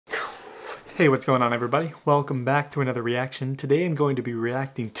Hey, what's going on everybody? Welcome back to another reaction. Today I'm going to be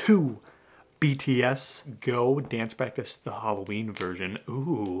reacting to BTS Go Dance Practice, the Halloween version.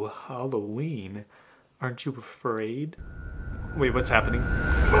 Ooh, Halloween. Aren't you afraid? Wait, what's happening?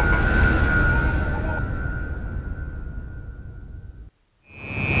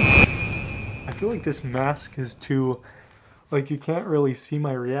 I feel like this mask is too... like, you can't really see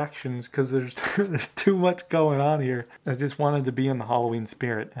my reactions because there's too much going on here. I just wanted to be in the Halloween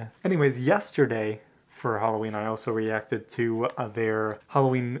spirit. Anyways, yesterday for Halloween, I also reacted to their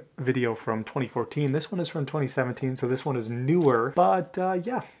Halloween video from 2014. This one is from 2017, so this one is newer. But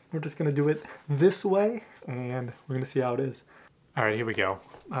yeah, we're just gonna do it this way, and we're gonna see how it is. All right, here we go.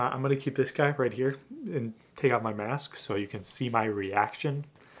 I'm gonna keep this guy right here and take off my mask so you can see my reaction.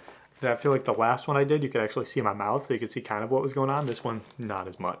 I feel like the last one I did, you could actually see my mouth, so you could see kind of what was going on. This one, not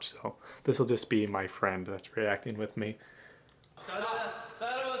as much. So this will just be my friend that's reacting with me.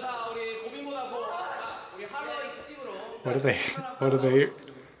 What do they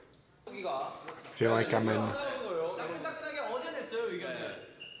feel like I'm in?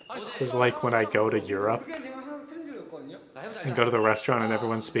 This is like when I go to Europe and go to the restaurant and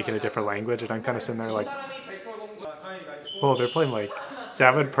everyone's speaking a different language, and I'm kind of sitting there like, oh, they're playing like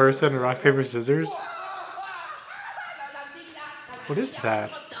 7-person rock, paper, scissors? What is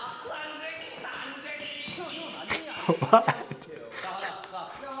that? What?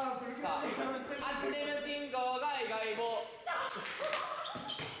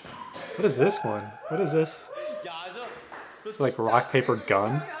 What is this one? What is this? It's like rock, paper,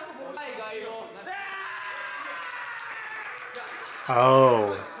 gun?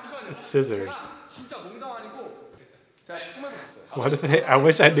 Oh, it's scissors. What are they? I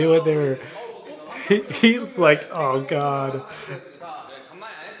wish I knew what they were. He's like, oh god.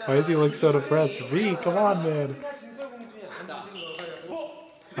 Why does he look so depressed? V, come on, man.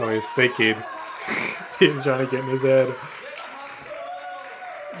 Oh, he's thinking. He's trying to get in his head.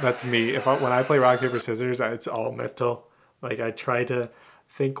 That's me. When I play rock, paper, scissors, it's all mental. Like, I try to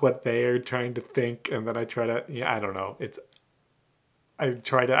think what they are trying to think, and then I try to, yeah, I don't know.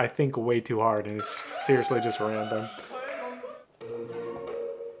 I think way too hard, and it's seriously just random.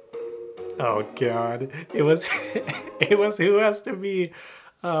 Oh god, it was who has to be,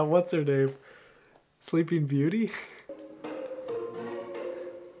 what's her name? Sleeping Beauty?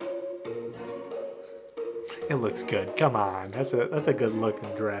 It looks good, come on, that's a good looking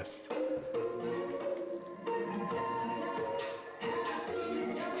dress.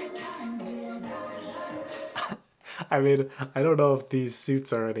 I mean, I don't know if these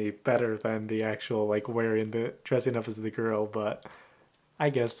suits are any better than the actual, like, dressing up as the girl, but I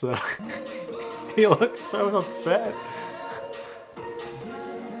guess so. He looks so upset.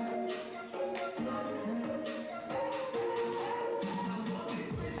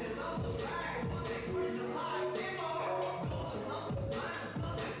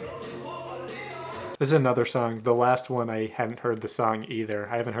 This is another song. The last one, I hadn't heard the song either.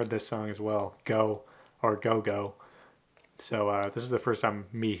 I haven't heard this song as well. Go, or Go-Go. So this is the first time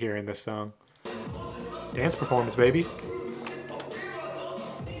me hearing this song. Dance performance, baby.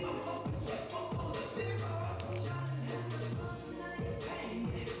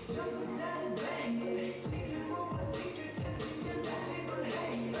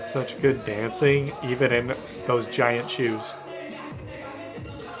 Such good dancing, even in those giant shoes.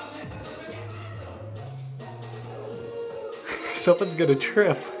 Someone's gonna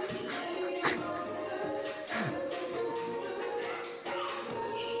trip.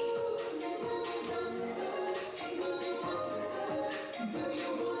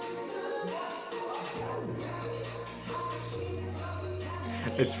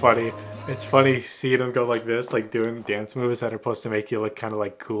 It's funny. It's funny seeing them go like this, like doing dance moves that are supposed to make you look kind of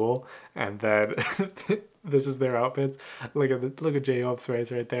like cool, and then this is their outfits. Look at J-Hope's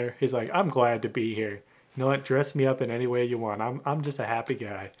face right there. He's like, I'm glad to be here. You know what? Dress me up in any way you want. I'm just a happy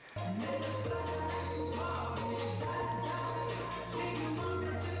guy.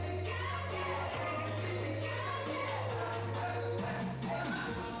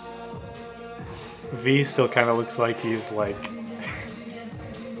 V still kind of looks like he's like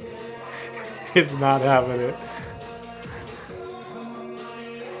he's not having it.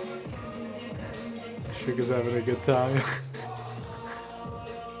 Sugar's having a good time.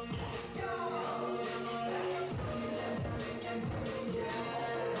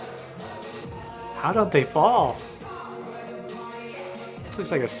 How don't they fall? This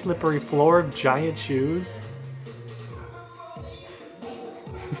looks like a slippery floor, giant shoes.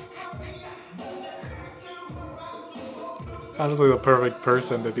 Honestly, the perfect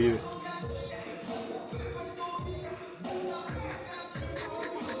person to be.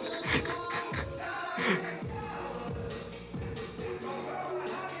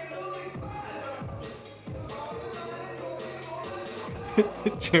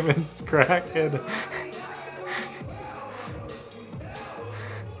 Jimin's cracking.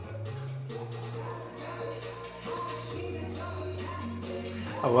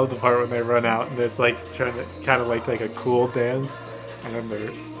 I love the part when they run out and it's like trying to kind of like a cool dance, and then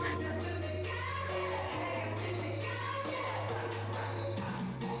they're.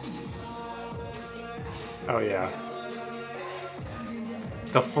 Oh yeah.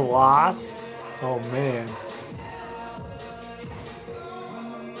 The floss? Oh man.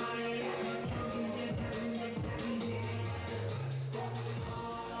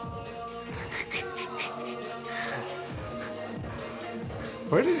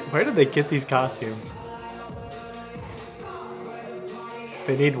 Where did they get these costumes?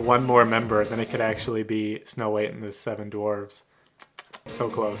 They need one more member, then it could actually be Snow White and the Seven Dwarves. So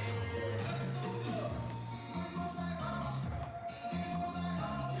close.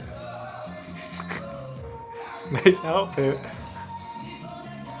 Nice outfit.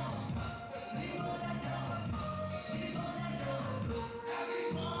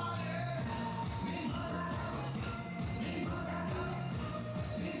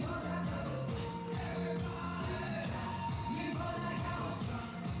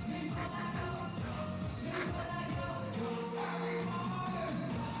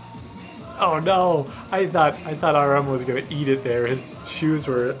 Oh no! I thought RM was gonna eat it there. His shoes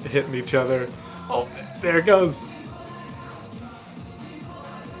were hitting each other. Oh, there it goes.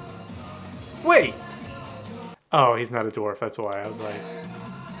 Wait! Oh, he's not a dwarf, that's why. I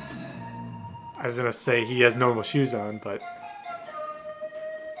was gonna say he has normal shoes on, but...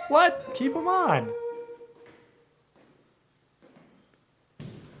 What? Keep them on!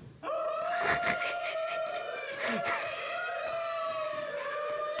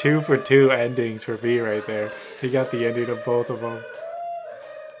 Two for two endings for V right there. He got the ending of both of them.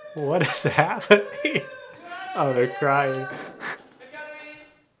 What is happening? Oh, they're crying.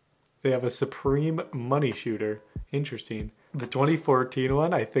 They have a Supreme Money Shooter. Interesting. The 2014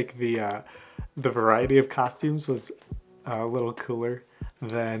 one, I think the variety of costumes was a little cooler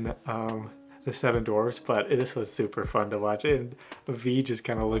than the Seven Dwarfs, but this was super fun to watch. And V just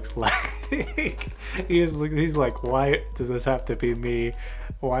kind of looks like he's like, why does this have to be me?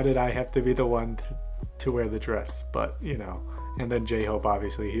 Why did I have to be the one to wear the dress? But you know. And then J-Hope,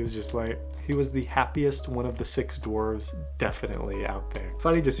 obviously, he was just like, he was the happiest one of the six dwarves definitely out there.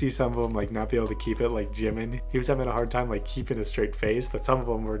 Funny to see some of them like not be able to keep it, like Jimin. He was having a hard time like keeping a straight face, but some of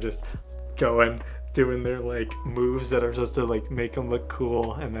them were just doing their like moves that are supposed to like make them look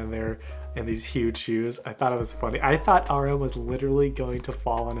cool, and then they're in these huge shoes. I thought it was funny. I thought RM was literally going to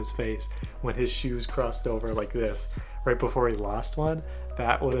fall on his face when his shoes crossed over like this right before he lost one.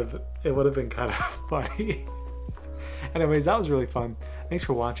 It would have been kind of funny. Anyways, that was really fun. Thanks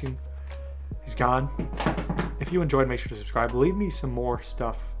for watching. He's gone. If you enjoyed, make sure to subscribe. Leave me some more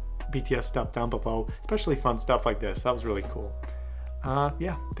stuff, BTS stuff down below, especially fun stuff like this. That was really cool.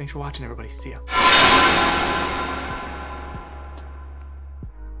 Yeah, thanks for watching, everybody. See ya.